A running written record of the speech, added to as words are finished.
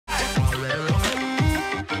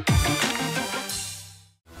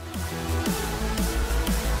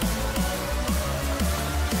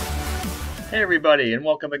Hey everybody, and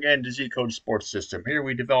welcome again to Zcode Sports System. Here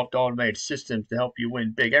we developed automated systems to help you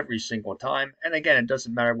win big every single time. And again, it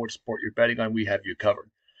doesn't matter what sport you're betting on, we have you covered.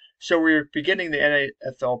 So we're beginning the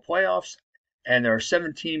NFL playoffs, and there are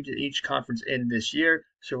 7 teams in each conference in this year.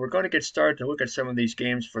 So we're going to get started to look at some of these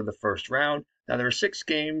games for the first round. Now there are 6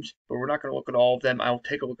 games, but we're not going to look at all of them. I'll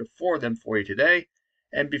take a look at 4 of them for you today.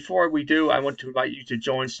 And before we do, I want to invite you to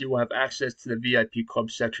join so you will have access to the VIP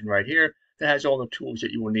club section right here that has all the tools that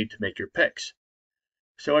you will need to make your picks.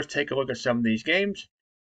 So let's take a look at some of these games.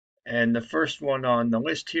 And the first one on the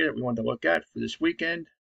list here that we want to look at for this weekend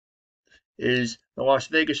is the Las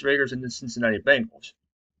Vegas Raiders and the Cincinnati Bengals.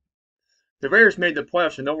 The Raiders made the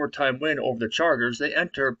playoffs an overtime win over the Chargers. They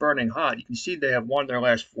enter burning hot. You can see they have won their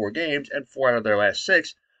last 4 games and 4 out of their last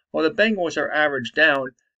 6. While the Bengals are average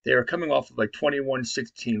down, they are coming off of a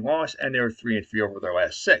 21-16 loss, and they are 3-3 over their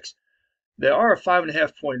last 6. They are a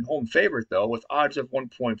 5.5 point home favorite, though, with odds of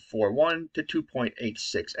 1.41 to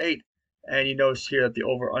 2.868. And you notice here that the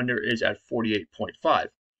over-under is at 48.5.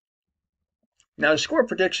 Now, the score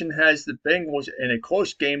prediction has the Bengals in a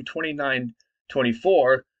close game,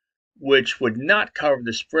 29-24, which would not cover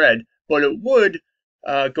the spread, but it would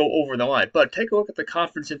go over the line. But take a look at the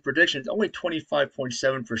confidence in predictions, only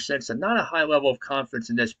 25.7%, so not a high level of confidence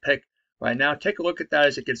in this pick right now. Take a look at that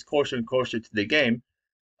as it gets closer and closer to the game.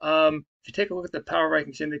 If you take a look at the power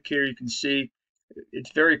rankings indicator, you can see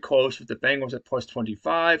it's very close with the Bengals at plus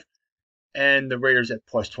 25 and the Raiders at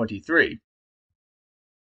plus 23.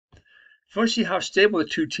 If you want to see how stable the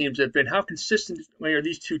 2 teams have been, how consistently are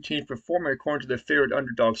these 2 teams performing according to their favorite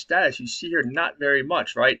underdog status, you see here not very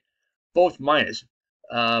much, right? Both minus.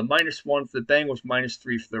 -1 for the Bengals,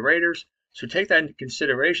 -3 for the Raiders. So take that into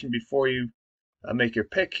consideration before you make your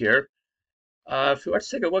pick here. Let's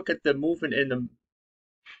take a look at the movement in the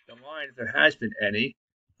line, if there has been any.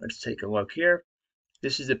 Let's take a look here.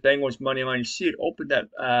 This is the Bengals money line. You see it opened at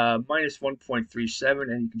minus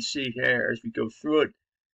 1.37, and you can see here as we go through it,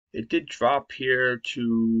 it did drop here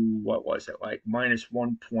to, what was it, like minus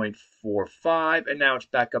 1.45, and now it's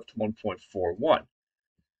back up to 1.41.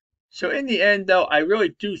 So in the end, though, I really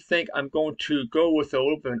do think I'm going to go with a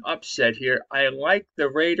little bit of an upset here. I like the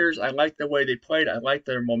Raiders. I like the way they played. I like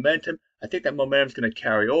their momentum. I think that momentum is going to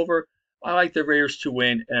carry over. I like the Raiders to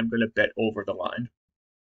win, and I'm going to bet over the line.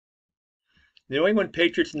 The New England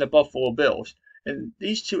Patriots and the Buffalo Bills. And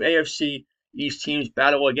these 2 AFC East teams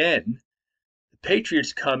battle again. The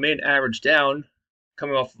Patriots come in average down,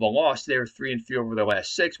 coming off of a loss. They are 3-3 over their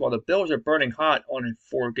last 6, while the Bills are burning hot on a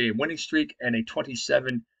 4-game winning streak and a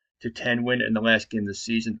 27-10 win in the last game of the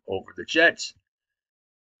season over the Jets.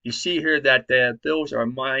 You see here that the Bills are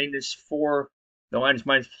 -4. The line is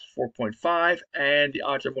 -4.5, and the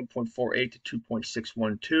odds are 1.48 to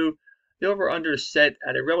 2.612. The over-under is set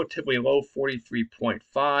at a relatively low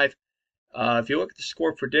 43.5. If you look at the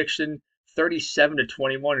score prediction,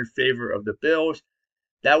 37-21 in favor of the Bills.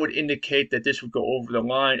 That would indicate that this would go over the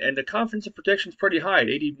line, and the confidence in prediction is pretty high at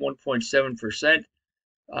 81.7%.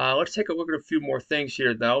 Let's take a look at a few more things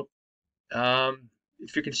here, though.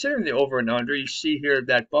 If you're considering the over and under, you see here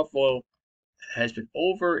that Buffalo has been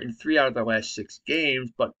over in 3 out of the last 6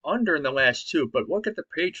 games, but under in the last 2. But look at the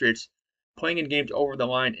Patriots playing in games over the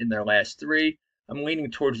line in their last 3. I'm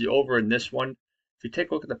leaning towards the over in this one. If you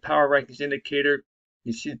take a look at the power rankings indicator,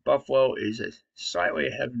 you see Buffalo is slightly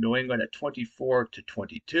ahead of New England at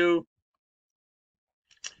 24-22.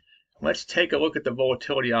 Let's take a look at the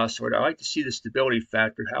volatility oscillator. I like to see the stability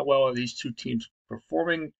factor. How well are these 2 teams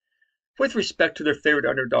performing? With respect to their favorite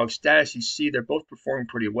underdog status, you see they're both performing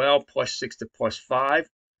pretty well, +6 to +5.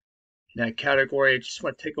 In that category, I just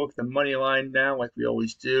want to take a look at the money line now, like we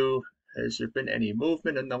always do. Has there been any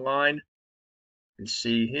movement in the line? You can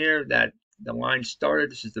see here that the line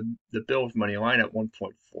started. This is the Bills money line at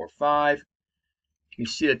 1.45. You can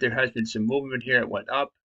see that there has been some movement here. It went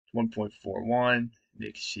up to 1.41.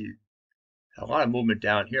 You can see a lot of movement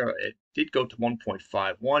down here. It did go to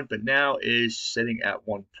 1.51, but now is sitting at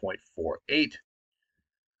 1.48.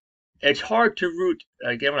 It's hard to root,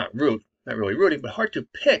 again, not really rooting, but hard to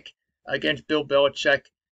pick against Bill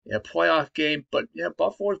Belichick in a playoff game. But yeah,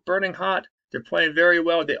 Buffalo's burning hot. They're playing very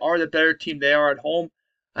well. They are the better team. They are at home.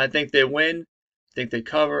 I think they win. I think they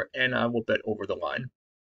cover, and I will bet over the line.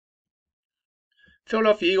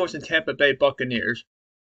 Philadelphia Eagles and Tampa Bay Buccaneers.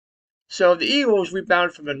 So the Eagles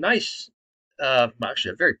rebounded from a nice,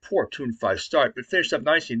 actually a very poor 2-5 start, but finished up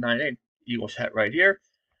nicely 9-8. Eagles hat right here,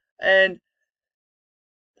 and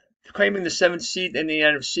claiming the 7th seed in the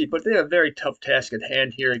NFC. But they have a very tough task at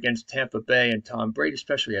hand here against Tampa Bay and Tom Brady,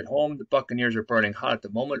 especially at home. The Buccaneers are burning hot at the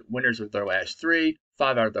moment, winners of their last 3,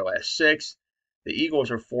 5 out of their last 6. The Eagles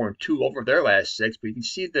are 4-2 over their last 6, but you can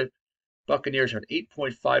see the Buccaneers are an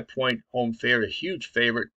 8.5-point home favorite, a huge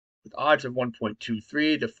favorite, with odds of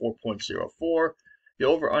 1.23 to 4.04. The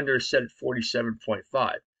over-under is set at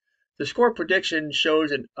 47.5. The score prediction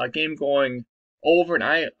shows a game going over, and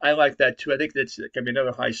I like that too. I think that's going to be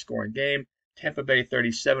another high-scoring game. Tampa Bay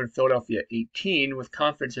 37, Philadelphia 18, with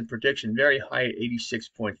confidence in prediction very high at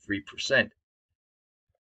 86.3%.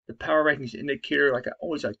 The power rankings indicator, like I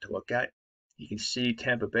always like to look at, you can see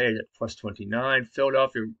Tampa Bay is at plus 29.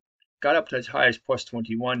 Philadelphia got up to as high as plus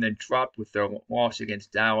 21, then dropped with their loss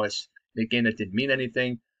against Dallas in a game that didn't mean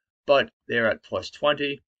anything, but they're at plus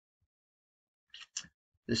 20.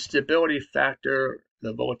 The stability factor,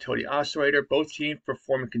 the volatility oscillator, both teams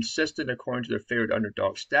performing consistent according to their favored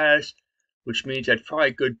underdog status, which means that's probably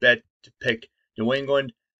a good bet to pick New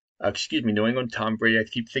England, Tom Brady. I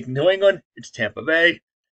keep thinking New England, it's Tampa Bay,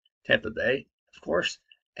 of course.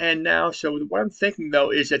 And now, so what I'm thinking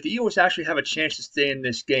though is that the Eagles actually have a chance to stay in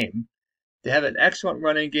this game. They have an excellent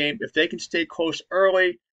running game. If they can stay close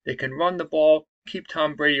early, they can run the ball, keep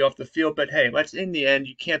Tom Brady off the field. But hey, in the end,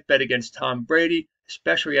 you can't bet against Tom Brady,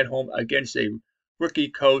 especially at home against a rookie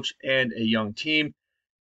coach and a young team.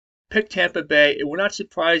 Pick Tampa Bay. It would not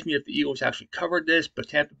surprise me if the Eagles actually covered this, but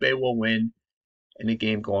Tampa Bay will win in the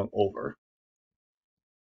game going over.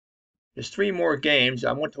 There's 3 more games.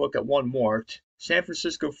 I want to look at one more. San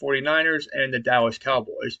Francisco 49ers and the Dallas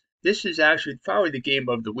Cowboys. This is actually probably the game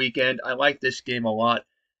of the weekend. I like this game a lot.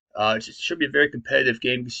 It should be a very competitive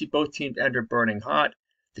game. You see both teams enter burning hot.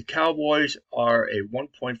 The Cowboys are a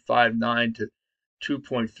 1.59 to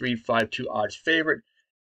 2.352 odds favorite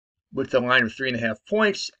with the line of 3.5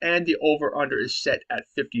 points, and the over-under is set at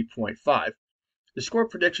 50.5. The score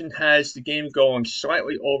prediction has the game going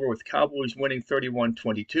slightly over, with Cowboys winning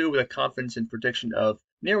 31-22 with a confidence in prediction of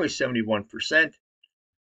nearly 71%. If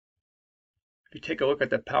you take a look at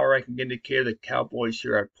the power ranking indicator, the Cowboys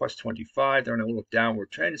here are at plus 25. They're on a little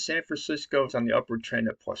downward trend. San Francisco is on the upward trend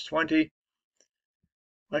at plus 20.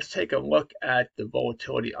 Let's take a look at the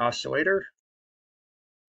volatility oscillator.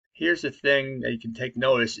 Here's the thing that you can take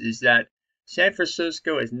notice is that San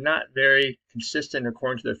Francisco is not very consistent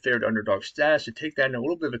according to their favored underdog status, so take that in a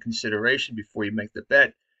little bit of consideration before you make the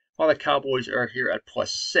bet, while the Cowboys are here at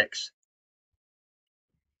plus 6.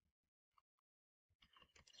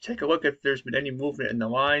 Take a look if there's been any movement in the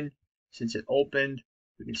line since it opened.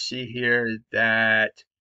 We can see here that it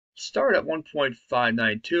started at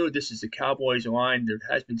 1.592. This is the Cowboys line. There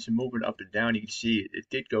has been some movement up and down. You can see it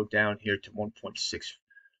did go down here to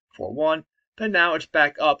 1.641. But now it's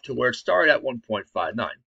back up to where it started at 1.59.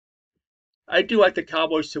 I do like the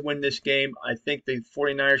Cowboys to win this game. I think the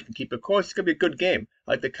 49ers can keep it close. It's going to be a good game.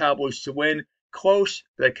 I like the Cowboys to win close.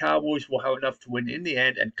 The Cowboys will have enough to win in the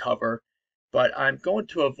end and cover. But I'm going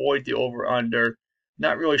to avoid the over-under.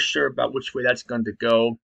 Not really sure about which way that's going to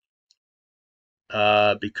go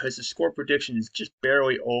because the score prediction is just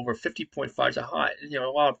barely over. 50.5 is a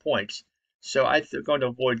lot of points. So I'm going to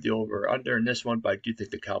avoid the over-under in this one, but I do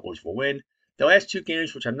think the Cowboys will win. The last 2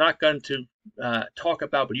 games, which I'm not going to talk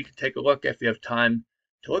about, but you can take a look if you have time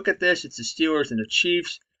to look at this. It's the Steelers and the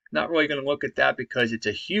Chiefs. Not really going to look at that because it's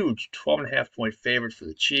a huge 12.5-point favorite for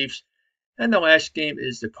the Chiefs. And the last game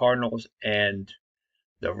is the Cardinals and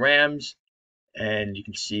the Rams. And you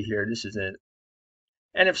can see here, this is an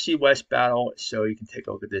NFC West battle, so you can take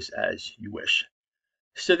a look at this as you wish.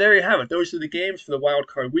 So there you have it. Those are the games for the Wild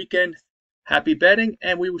Card Weekend. Happy betting,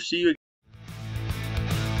 and we will see you again.